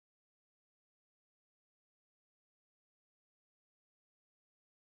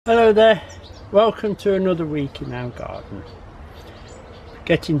Hello there, welcome to another week in our garden.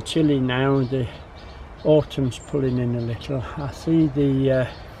 Getting chilly now, the autumn's pulling in a little. I see the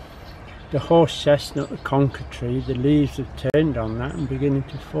horse chestnut, the conker tree, the leaves have turned on that and beginning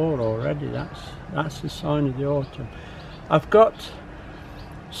to fall already. That's a sign of the autumn. I've got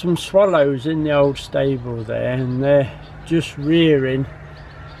some swallows in the old stable there, and they're just rearing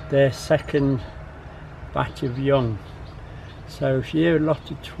their second batch of young. So if you hear a lot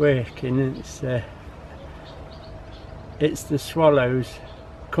of twerking, it's the swallows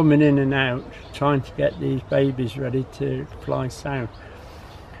coming in and out trying to get these babies ready to fly south.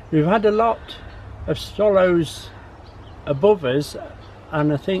 We've had a lot of swallows above us,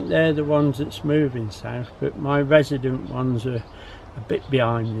 and I think they're the ones that's moving south, but my resident ones are a bit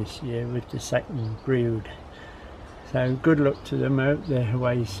behind this year with the second brood. So good luck to them. I hope they're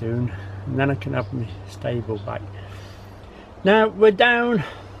away soon, and then I can have my stable back. Now we're down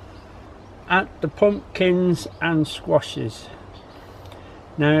at the pumpkins and squashes.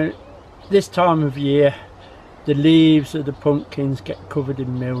 Now this time of year the leaves of the pumpkins get covered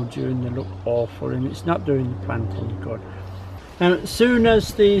in mildew and they look awful, and it's not doing the plant any good. Now as soon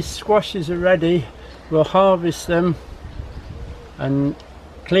as these squashes are ready, we'll harvest them and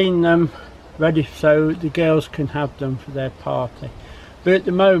clean them ready so the girls can have them for their party. But at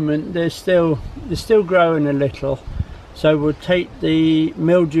the moment they're still growing a little, so we'll take the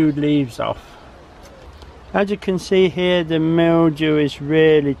mildewed leaves off. As you can see here, the mildew is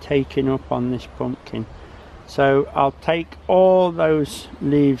really taking up on this pumpkin, so I'll take all those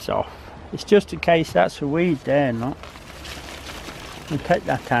leaves off. It's just a case that's a weed there, not. We'll take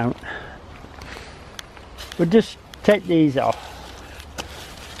that out. We'll just take these off.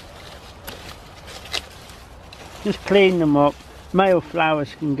 Just clean them up. Male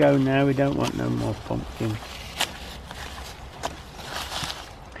flowers can go now, we don't want no more pumpkins.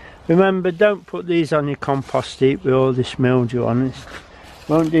 Remember, don't put these on your compost heap with all this mildew on it.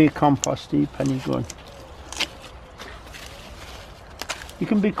 Won't do your compost heap any good. You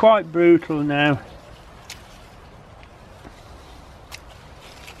can be quite brutal now.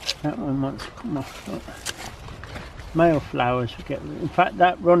 That one wants to come off. Look. Male flowers will get rid. In fact,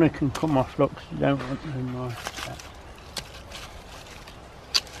 that runner can come off. Look, so you don't want no more of that.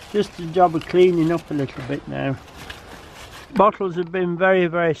 Just a job of cleaning up a little bit now. Bottles have been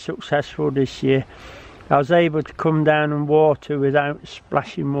very successful this year. I was able to come down and water without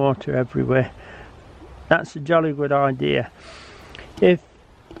splashing water everywhere. That's a jolly good idea. If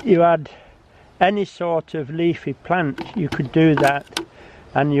you had any sort of leafy plant, you could do that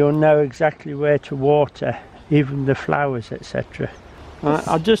and you'll know exactly where to water, even the flowers, etc. Right,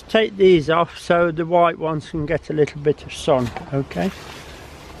 I'll just take these off so the white ones can get a little bit of sun. Okay,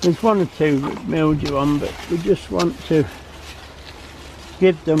 there's one or two with mildew on, but we just want to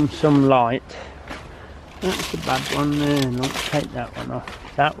give them some light. That's a bad one there. Let's take that one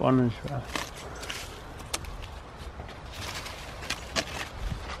off. That one as well.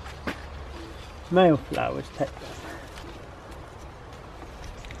 Male flowers, take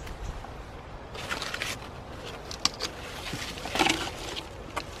that.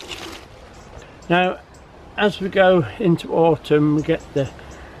 Now as we go into autumn, we get the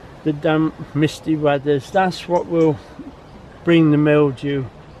damp misty weathers. That's what will bring the mildew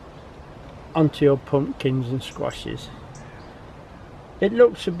onto your pumpkins and squashes. It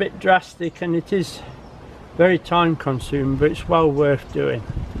looks a bit drastic and it is very time consuming, but it's well worth doing,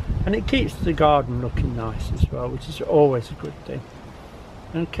 and it keeps the garden looking nice as well, which is always a good thing.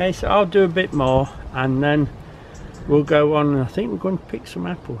 Okay, so I'll do a bit more and then we'll go on. I think we're going to pick some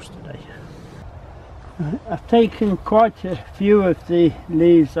apples today. I've taken quite a few of the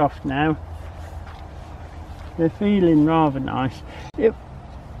leaves off now. They're feeling rather nice.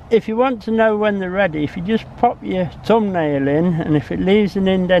 If you want to know when they're ready, if you just pop your thumbnail in, and if it leaves an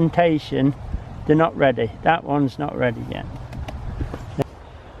indentation, they're not ready. That one's not ready yet.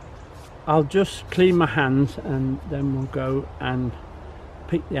 I'll just clean my hands and then we'll go and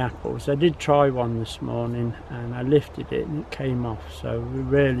pick the apples. I did try one this morning and I lifted it and it came off, so we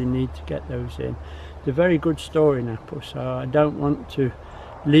really need to get those in. They're very good storing apples, so I don't want to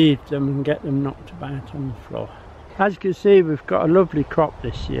leave them and get them knocked about on the floor. As you can see, we've got a lovely crop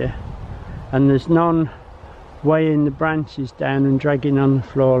this year, and there's none weighing the branches down and dragging on the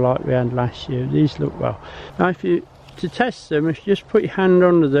floor like we had last year. These look well. Now to test them, if you just put your hand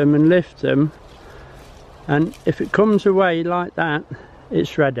under them and lift them, and if it comes away like that,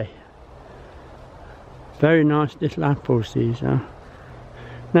 it's ready. Very nice little apples these are.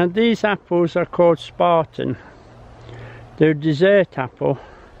 Now these apples are called Spartan. They're a dessert apple,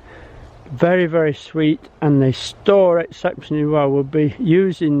 Very, very sweet, and they store exceptionally well. We'll be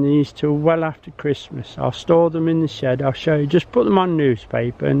using these till well after Christmas. I'll store them in the shed. I'll show you, just put them on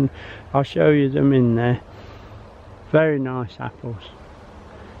newspaper and I'll show you them in there. Very nice apples.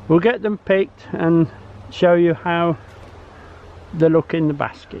 We'll get them picked and show you how they look in the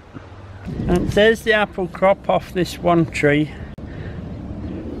basket. And there's the apple crop off this one tree.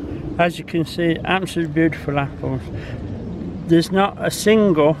 As you can see, absolutely beautiful apples. There's not a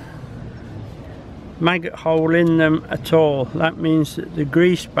single maggot hole in them at all. That means that the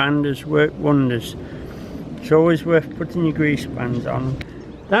grease band has worked wonders. It's always worth putting your grease bands on.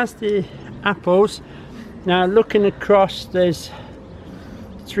 That's the apples. Now looking across, there's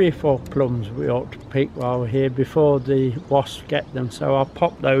 3 or 4 plums we ought to pick while we're here before the wasps get them, so I'll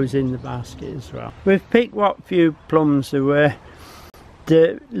pop those in the basket as well. We've picked what few plums there were.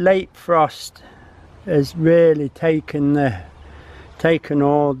 The late frost has really taken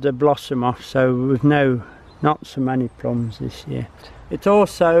all the blossom off, so we've not so many plums this year. It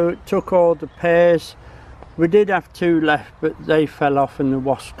also took all the pears. We did have 2 left, but they fell off and the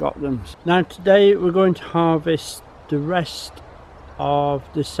wasp got them. Now today we're going to harvest the rest of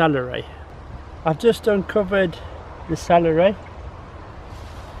the celery. I've just uncovered the celery.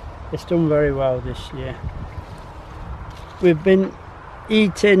 It's done very well this year. We've been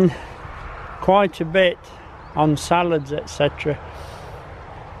eating quite a bit on salads, etc.,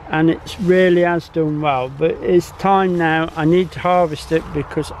 and it really has done well, but it's time now. I need to harvest it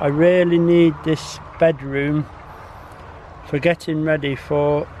because I really need this bedroom for getting ready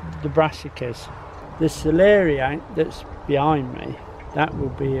for the brassicas. The celery that's behind me, that will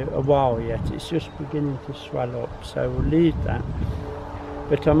be a while yet. It's just beginning to swell up, so we'll leave that.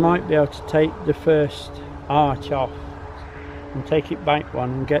 But I might be able to take the first arch off and take it back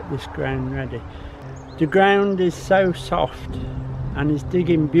one and get this ground ready. The ground is so soft and is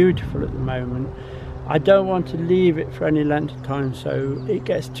digging beautiful at the moment. I don't want to leave it for any length of time so it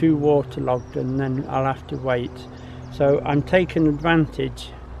gets too waterlogged and then I'll have to wait. So I'm taking advantage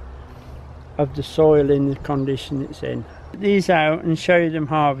of the soil in the condition it's in. These out and show you them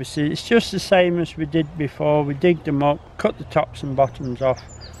harvested. It's just the same as we did before. We dig them up, cut the tops and bottoms off.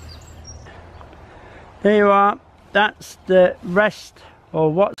 There you are. That's the rest,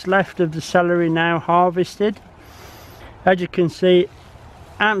 or what's left of the celery now harvested. As you can see,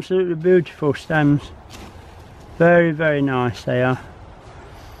 absolutely beautiful stems. Very, very nice they are.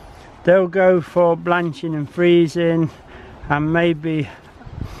 They'll go for blanching and freezing, and maybe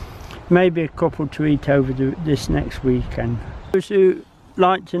a couple to eat over this next weekend. Those who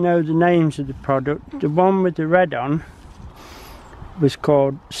like to know the names of the product, the one with the red on was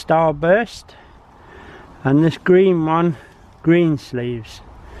called Starburst, and this green one, Green Sleeves.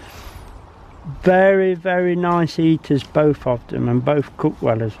 Very, very nice eaters, both of them, and both cook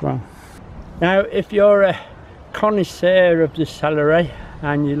well as well. Now if you're a connoisseur of the celery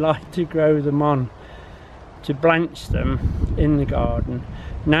and you like to grow them on to blanch them in the garden,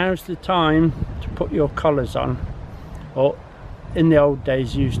 now's the time to put your collars on. Or in the old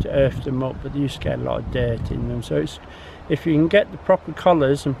days you used to earth them up, but they used to get a lot of dirt in them, so if you can get the proper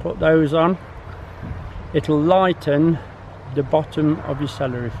collars and put those on, it'll lighten the bottom of your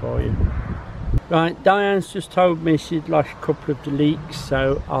celery for you. Right, Diane's just told me she'd like a couple of the leeks,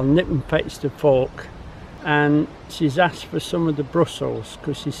 so I'll nip and fetch the fork. And she's asked for some of the Brussels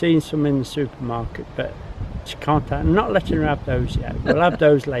because she's seen some in the supermarket, but she can't. I'm not letting her have those yet. We'll have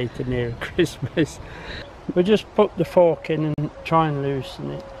those later near Christmas. We'll just put the fork in and try and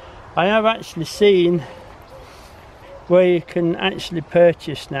loosen it. I have actually seen where you can actually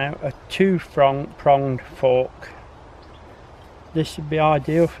purchase now a 2-pronged fork. This would be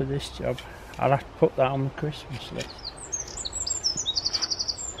ideal for this job. I'll have to put that on the Christmas list.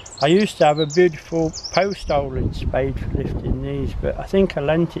 I used to have a beautiful post hole spade for lifting these, but I think I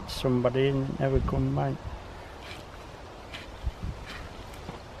lent it to somebody and it never come back.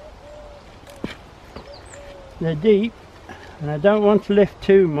 They're deep and I don't want to lift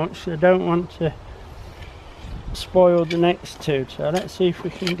too much, I don't want to spoil the next two, so let's see if we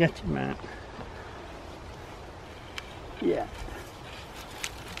can get them out. Yeah.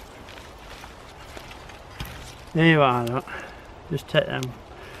 There you are, look. Just take them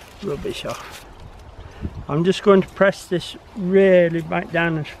rubbish off. I'm just going to press this really back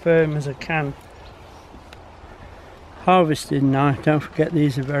down as firm as I can. Harvesting knife, don't forget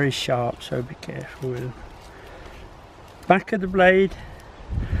these are very sharp, so be careful with them. Back of the blade,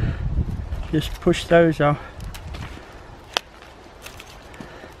 just push those off.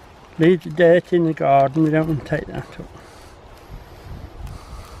 Leave the dirt in the garden, we don't want to take that up.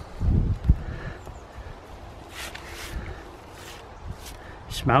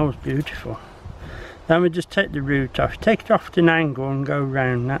 smells beautiful. Then we just take the root off. Take it off at an angle and go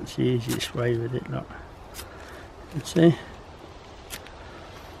round. That's the easiest way with it, look. You see?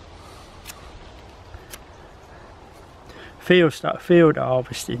 Field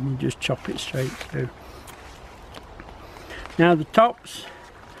harvesting, you just chop it straight through. Now the tops,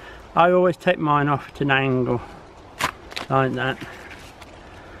 I always take mine off at an angle, like that,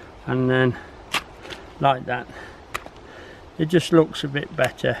 and then like that. It just looks a bit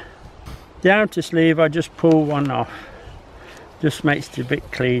better. The outer sleeve, I just pull one off. Just makes it a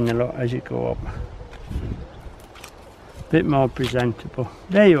bit cleaner, look, as you go up. A bit more presentable.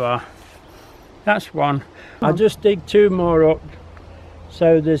 There you are. That's one. I'll just dig 2 more up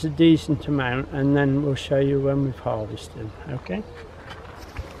so there's a decent amount, and then we'll show you when we've harvested, okay?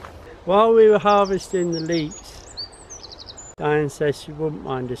 While we were harvesting the leeks, Diane says she wouldn't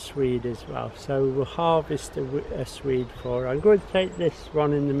mind a Swede as well, so we'll harvest a Swede for her. I'm going to take this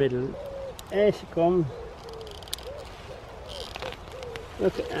one in the middle. There she comes.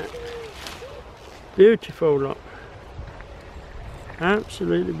 Look at that. Beautiful, look.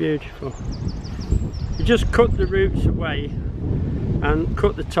 Absolutely beautiful. You just cut the roots away and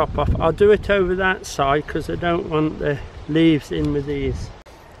cut the top off. I'll do it over that side because I don't want the leaves in with these.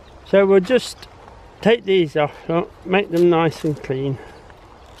 So we'll just take these off, look, make them nice and clean.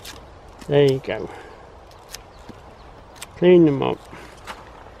 There you go. Clean them up.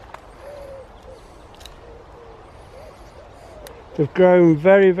 They've grown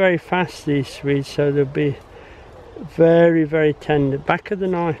very, very fast, these Swedes, so they'll be very, very tender. Back of the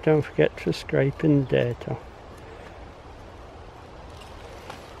knife, don't forget, for scraping the dirt off.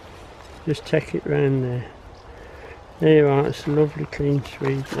 Just take it round there. There you are, it's a lovely clean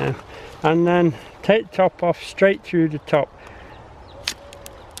Swede now. And then take the top off straight through the top.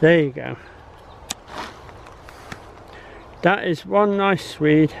 There you go. That is one nice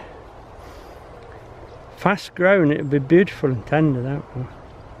Swede. Fast grown, it'll be beautiful and tender, that one.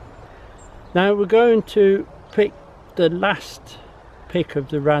 Now we're going to pick the last pick of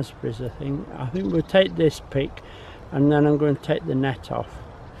the raspberries, I think. I think we'll take this pick and then I'm going to take the net off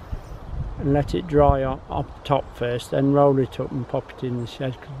and let it dry up top first, then roll it up and pop it in the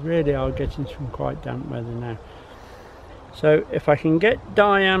shed, because really are getting some quite damp weather now. So if I can get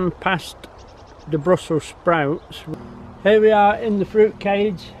Diane past the Brussels sprouts. Here we are in the fruit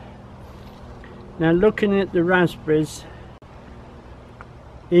cage. Now looking at the raspberries,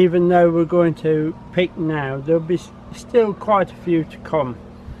 even though we're going to pick now, there'll be still quite a few to come.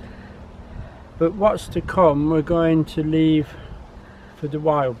 But what's to come we're going to leave for the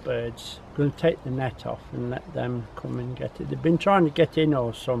wild birds. We're going to take the net off and let them come and get it. They've been trying to get in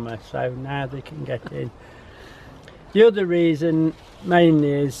all summer, so now they can get in. The other reason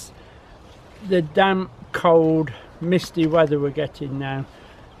mainly is the damp, cold, misty weather we're getting now.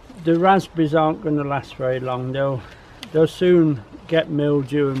 The raspberries aren't going to last very long. They'll soon get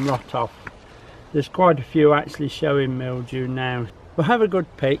mildew and rot off. There's quite a few actually showing mildew now. We'll have a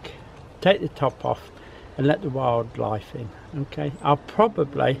good pick, take the top off and let the wildlife in. Okay, I'll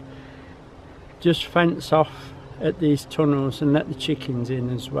probably just fence off at these tunnels and let the chickens in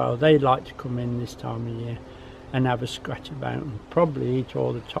as well. They like to come in this time of year and have a scratch about and probably eat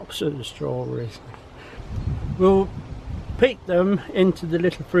all the tops of the strawberries. We'll pick them into the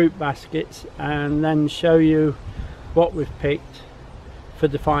little fruit baskets and then show you what we've picked for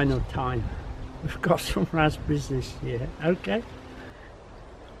the final time. We've got some raspberries this year. Okay,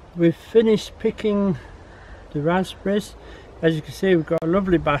 we've finished picking the raspberries. As you can see, we've got a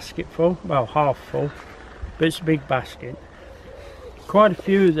lovely basket full, well, half full, but it's a big basket. Quite a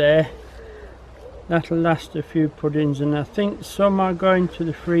few there. That'll last a few puddings, and I think some are going to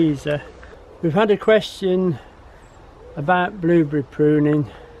the freezer. We've had a question about blueberry pruning.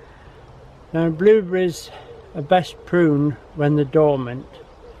 Now blueberries are best pruned when they're dormant,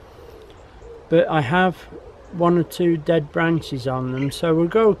 but I have 1 or 2 dead branches on them, so we'll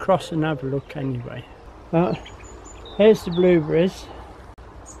go across and have a look anyway. Here's the blueberries.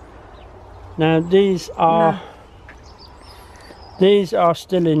 Now these are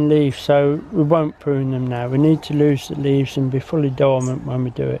still in leaf, so we won't prune them now. We need to lose the leaves and be fully dormant when we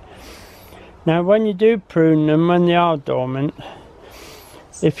do it. Now when you do prune them, when they are dormant,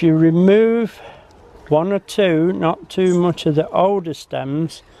 if you remove 1 or 2, not too much of the older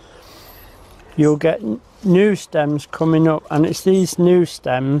stems, you'll get new stems coming up, and it's these new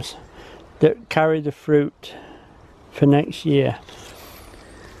stems that carry the fruit for next year.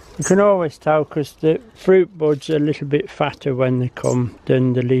 You can always tell because the fruit buds are a little bit fatter when they come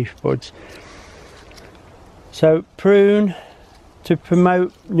than the leaf buds. So prune to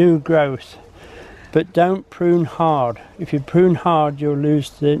promote new growth. but don't prune hard. If you prune hard, you'll lose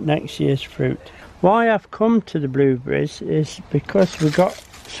the next year's fruit. Why I've come to the blueberries is because we've got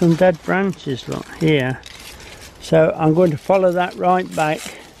some dead branches, look here. So I'm going to follow that right back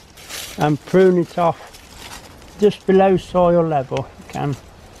and prune it off just below soil level. You can.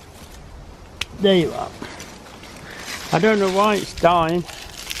 There you are. I don't know why it's dying.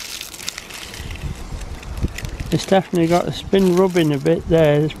 It's definitely got, it's been rubbing a bit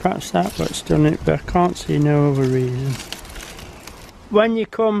there. There's perhaps that what's done it, but I can't see no other reason. When you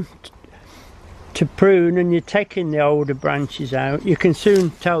come to prune and you're taking the older branches out, you can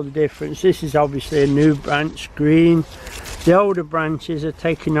soon tell the difference. This is obviously a new branch, green. The older branches are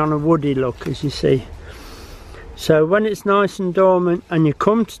taking on a woody look, as you see. So when it's nice and dormant and you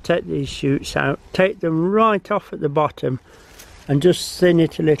come to take these shoots out, take them right off at the bottom and just thin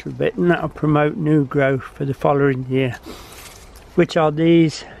it a little bit, and that'll promote new growth for the following year. Which are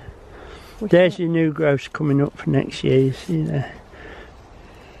these. There's your new growths coming up for next year, you see there.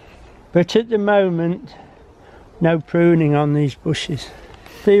 But at the moment, no pruning on these bushes.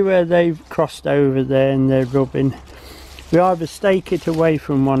 See where they've crossed over there and they're rubbing. We either stake it away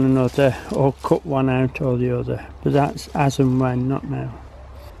from one another or cut one out or the other, but that's as and when, not now.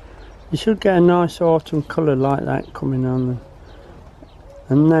 You should get a nice autumn colour like that coming on them.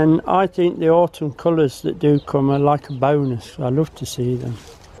 And then I think the autumn colours that do come are like a bonus. I love to see them.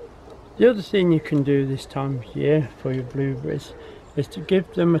 The other thing you can do this time of year for your blueberries is to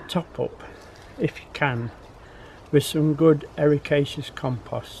give them a top up, if you can, with some good ericaceous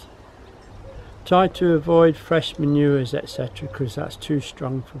compost. Try to avoid fresh manures, etc., because that's too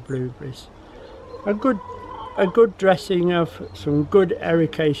strong for blueberries. A good dressing of some good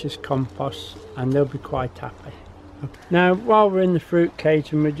ericaceous compost and they'll be quite happy. Now while we're in the fruit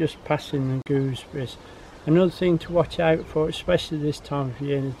cage and we're just passing the gooseberries, another thing to watch out for, especially this time of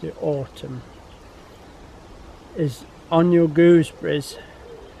year in the autumn, is on your gooseberries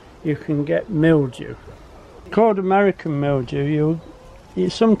you can get mildew. It's called American mildew.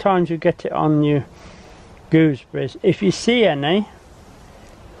 Sometimes you get it on your gooseberries. If you see any,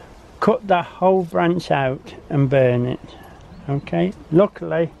 cut that whole branch out and burn it. Okay,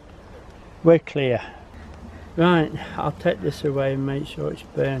 luckily we're clear. Right, I'll take this away and make sure it's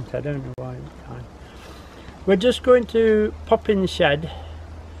burnt. I don't know why it's fine. We're just going to pop in the shed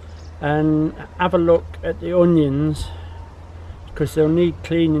and have a look at the onions, because they'll need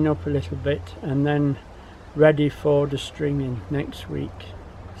cleaning up a little bit and then ready for the stringing next week.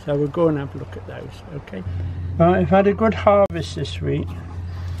 So we'll go and have a look at those, okay? Right, I've had a good harvest this week.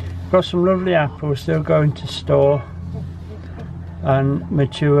 Got some lovely apples. They'll go into store and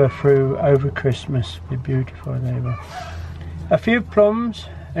mature through over Christmas. Be beautiful, they will. A few plums,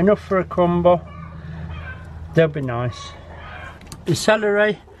 enough for a crumble. They'll be nice. The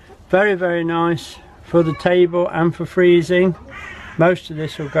celery, very, very nice for the table and for freezing. Most of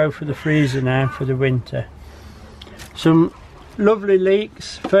this will go for the freezer now for the winter. Some lovely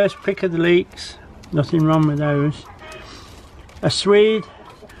leeks, first pick of the leeks, nothing wrong with those. A Swede,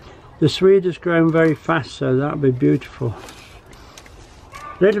 the Swede has grown very fast, so that'll be beautiful.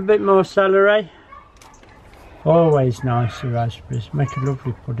 A little bit more celery, always nice, the raspberries, make a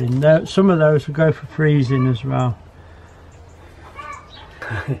lovely pudding. Some of those will go for freezing as well.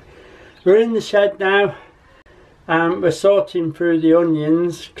 We're in the shed now and we're sorting through the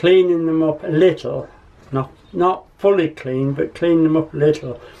onions, cleaning them up a little, not fully clean, but clean them up a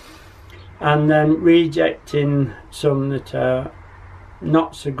little, and then rejecting some that are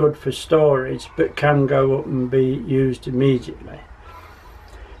not so good for storage but can go up and be used immediately.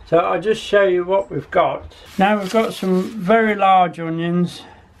 So I'll just show you what we've got. Now we've got some very large onions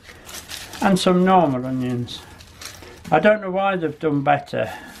and some normal onions. I don't know why they've done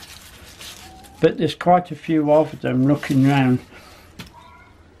better, but there's quite a few of them looking round.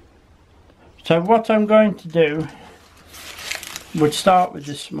 So what I'm going to do, would start with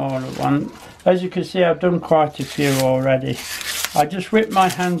the smaller one. As you can see, I've done quite a few already. I just whip my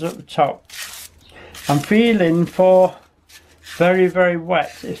hands up the top. I'm feeling for very, very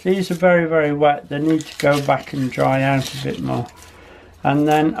wet. If these are very, very wet, they need to go back and dry out a bit more. And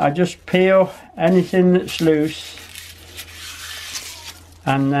then I just peel anything that's loose,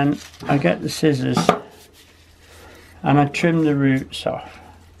 and then I get the scissors and I trim the roots off.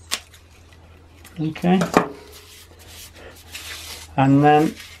 Okay, and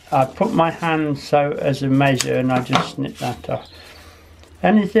then I put my hand so as a measure and I just snip that off.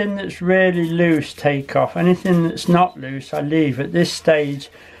 Anything that's really loose, take off. Anything that's not loose, I leave. At this stage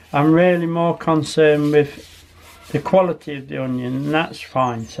I'm really more concerned with the quality of the onion, and that's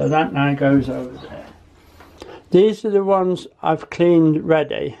fine. So that now goes over there. These are the ones I've cleaned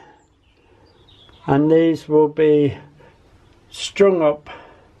ready, and these will be strung up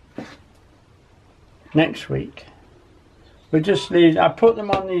next week. We'll just leave, I put them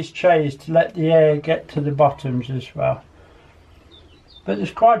on these trays to let the air get to the bottoms as well. But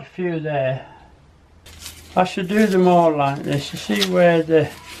there's quite a few there. I should do them all like this. You see where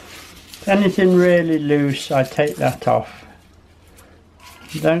anything really loose, I take that off.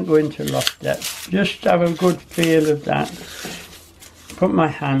 Don't go into a lot of depth. Just have a good feel of that. Put my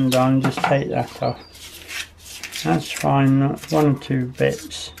hand on, just take that off. That's fine, one or two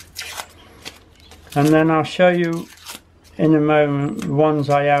bits. And then I'll show you in a moment the ones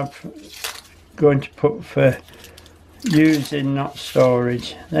I have going to put for using, not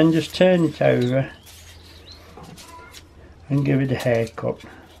storage. Then just turn it over and give it a haircut.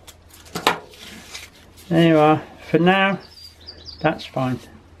 There you are. For now, that's fine.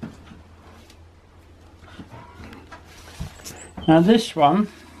 Now this one,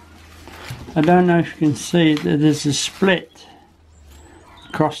 I don't know if you can see that there's a split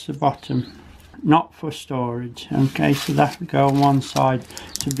across the bottom, not for storage. Okay, so that will go on one side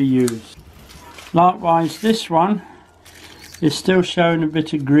to be used. Likewise, this one is still showing a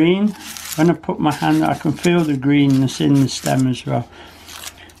bit of green. When I put my hand, I can feel the greenness in the stem as well.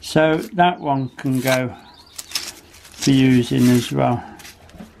 So that one can go for using as well.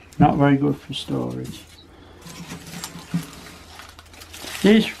 Not very good for storage.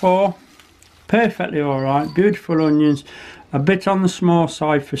 These four, perfectly alright, beautiful onions, a bit on the small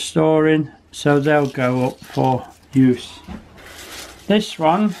side for storing, so they'll go up for use. This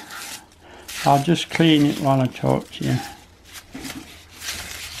one, I'll just clean it while I talk to you.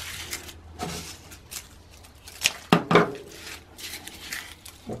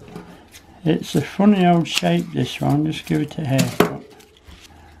 It's a funny old shape, this one, just give it a haircut.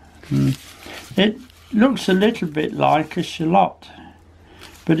 It looks a little bit like a shallot,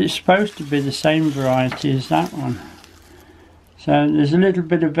 but it's supposed to be the same variety as that one. So there's a little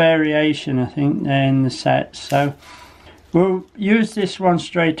bit of variation, I think, there in the set. So we'll use this one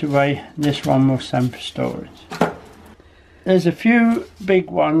straight away. This one we'll send for storage. There's a few big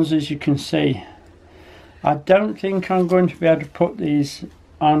ones, as you can see. I don't think I'm going to be able to put these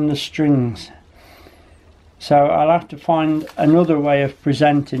on the strings. So I'll have to find another way of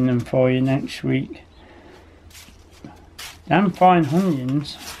presenting them for you next week. Damn fine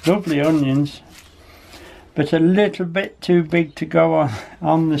onions, lovely onions, but a little bit too big to go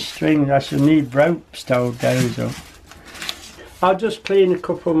on the strings. I shall need ropes to hold those up. I'll just clean a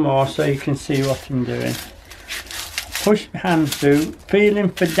couple more so you can see what I'm doing. Push my hand through, feeling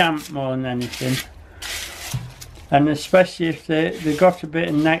for damp more than anything. And especially if they've got a bit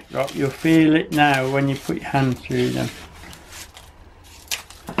of neck rot, you'll feel it now when you put your hand through them.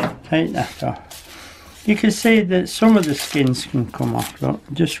 Take that off. You can see that some of the skins can come off, look,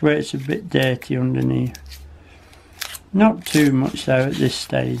 just where it's a bit dirty underneath. Not too much though at this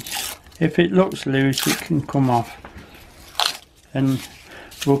stage. If it looks loose, it can come off. And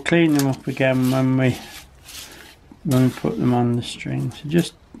we'll clean them up again when we put them on the string. So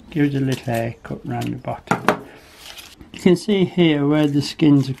just give it a little haircut around the bottom. You can see here where the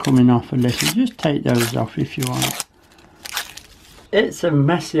skins are coming off a little. Just take those off if you want. It's a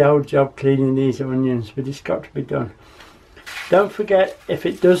messy old job cleaning these onions, but it's got to be done. Don't forget, if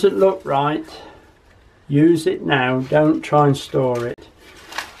it doesn't look right, use it now. Don't try and store it,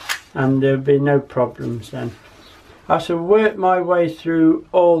 and there'll be no problems then. I shall work my way through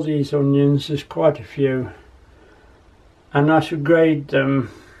all these onions. There's quite a few, and I shall grade them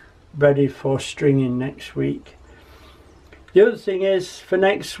ready for stringing next week. The other thing is, for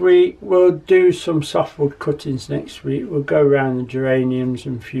next week, we'll do some softwood cuttings next week. We'll go around the geraniums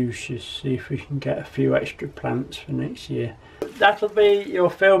and fuchsias, see if we can get a few extra plants for next year. That'll be your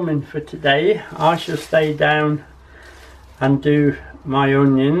filming for today. I shall stay down and do my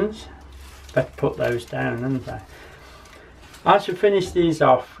onions. Better put those down, haven't I shall finish these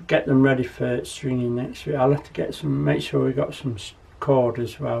off, get them ready for stringing next week. I'll have to get some, make sure we've got some cord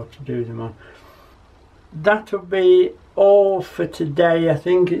as well to do them on. That'll be all for today. I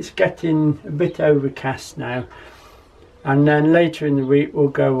think it's getting a bit overcast now, and then later in the week we'll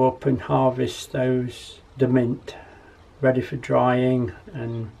go up and harvest the mint, ready for drying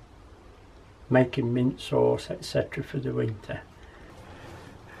and making mint sauce, etc. for the winter.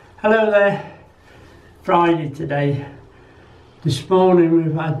 Hello there, Friday today. This morning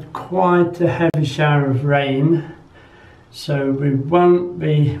we've had quite a heavy shower of rain, so we won't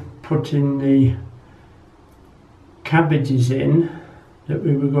be putting the cabbages in that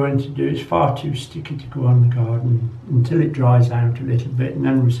we were going to do. It's far too sticky to go on the garden until it dries out a little bit, and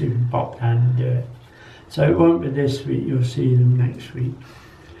then we'll see if we can pop down and do it. So it won't be this week, you'll see them next week.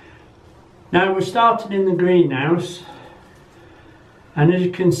 Now we're starting in the greenhouse, and as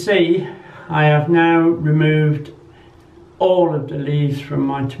you can see I have now removed all of the leaves from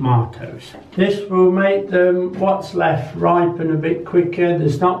my tomatoes. This will make them, what's left, ripen a bit quicker.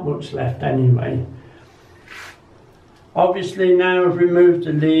 There's not much left anyway. Obviously now I've removed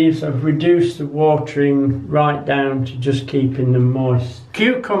the leaves, I've reduced the watering right down to just keeping them moist.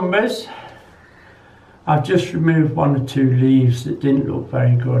 Cucumbers, I've just removed 1 or 2 leaves that didn't look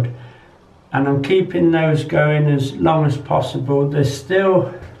very good, and I'm keeping those going as long as possible. There's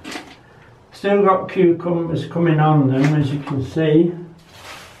still got cucumbers coming on them, as you can see.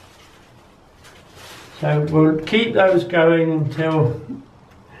 So we'll keep those going until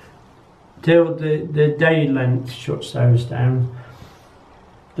the day length shuts those down.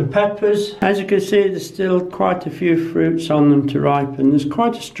 The peppers, as you can see, there's still quite a few fruits on them to ripen. There's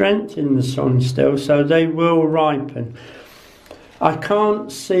quite a strength in the sun still, so they will ripen. I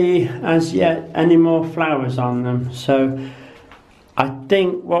can't see as yet any more flowers on them, so I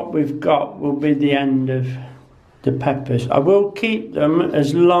think what we've got will be the end of the peppers. I will keep them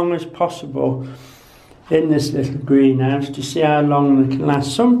as long as possible in this little greenhouse to see how long they can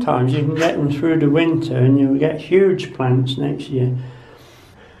last. Sometimes you can get them through the winter and you'll get huge plants next year.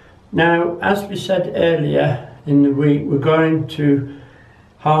 Now, as we said earlier in the week, we're going to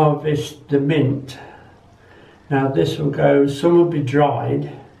harvest the mint. Now this will go, some will be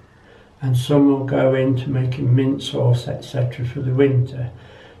dried and some will go into making mint sauce, etc. for the winter,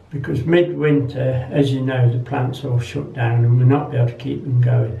 because midwinter, as you know, the plants all shut down and we'll not be able to keep them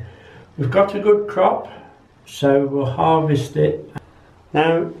going. We've got a good crop, so we'll harvest it.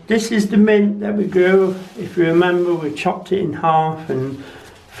 Now this is the mint that we grew. If you remember, we chopped it in half and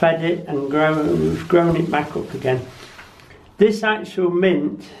fed it and we've grown it back up again. This actual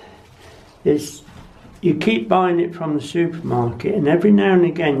mint is, you keep buying it from the supermarket, and every now and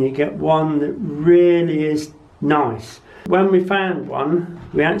again you get one that really is nice. When we found one,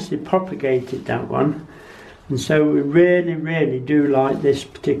 we actually propagated that one, and so we really do like this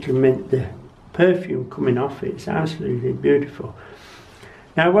particular mint. The perfume coming off it's absolutely beautiful.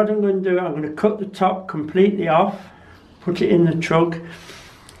 Now what I'm going to do, I'm going to cut the top completely off, put it in the trug.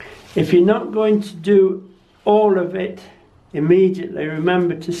 If you're not going to do all of it immediately,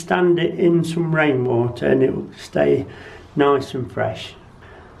 remember to stand it in some rainwater and it will stay nice and fresh.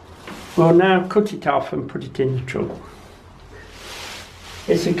 We'll now cut it off and put it in the trug.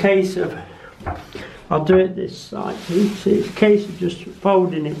 It's a case of, I'll do it this side, it's a case of just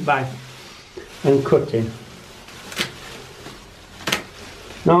folding it back and cutting.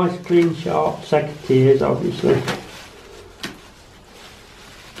 Nice clean sharp secateurs obviously.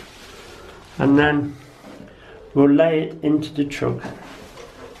 And then we'll lay it into the trug.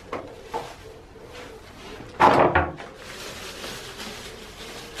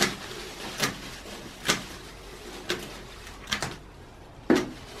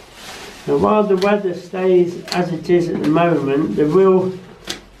 Now while the weather stays as it is at the moment, they will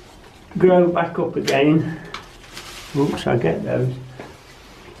grow back up again. Oops, I get those.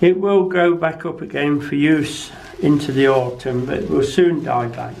 It will grow back up again for use into the autumn, but it will soon die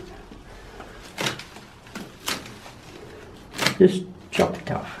back. Just chop it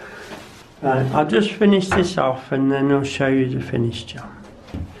off. Right, I'll just finish this off and then I'll show you the finished job.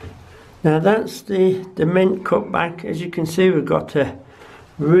 Now that's the mint cut back. As you can see, we've got a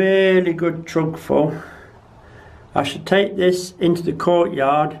really good trug full. I should take this into the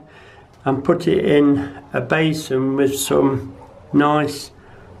courtyard and put it in a basin with some nice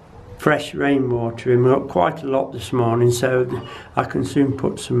fresh rainwater in. We've got quite a lot this morning, so I can soon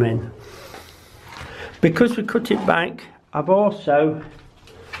put some in. Because we cut it back, I've also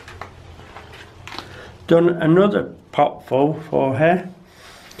done another pot full for her.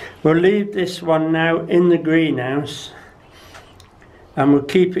 We'll leave this one now in the greenhouse and we'll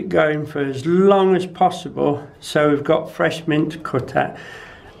keep it going for as long as possible, so we've got fresh mint to cut at,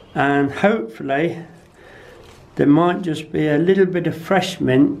 and hopefully there might just be a little bit of fresh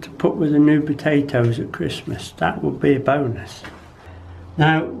mint to put with the new potatoes at Christmas. That would be a bonus.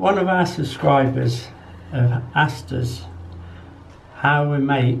 Now one of our subscribers have asked us how we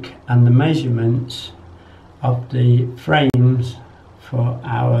make and the measurements of the frames for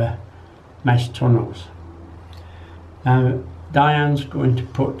our mesh tunnels. Now Diane's going to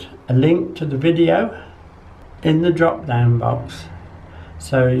put a link to the video in the drop down box,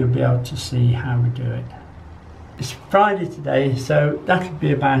 so you'll be able to see how we do it. It's Friday today, so that'll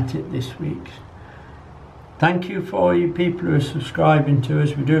be about it this week. Thank you for all you people who are subscribing to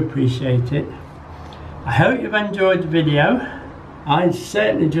us, we do appreciate it. I hope you've enjoyed the video. I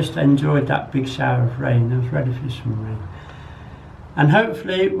certainly just enjoyed that big shower of rain. I was ready for some rain. and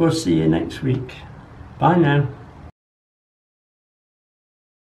hopefully we'll see you next week. Bye now.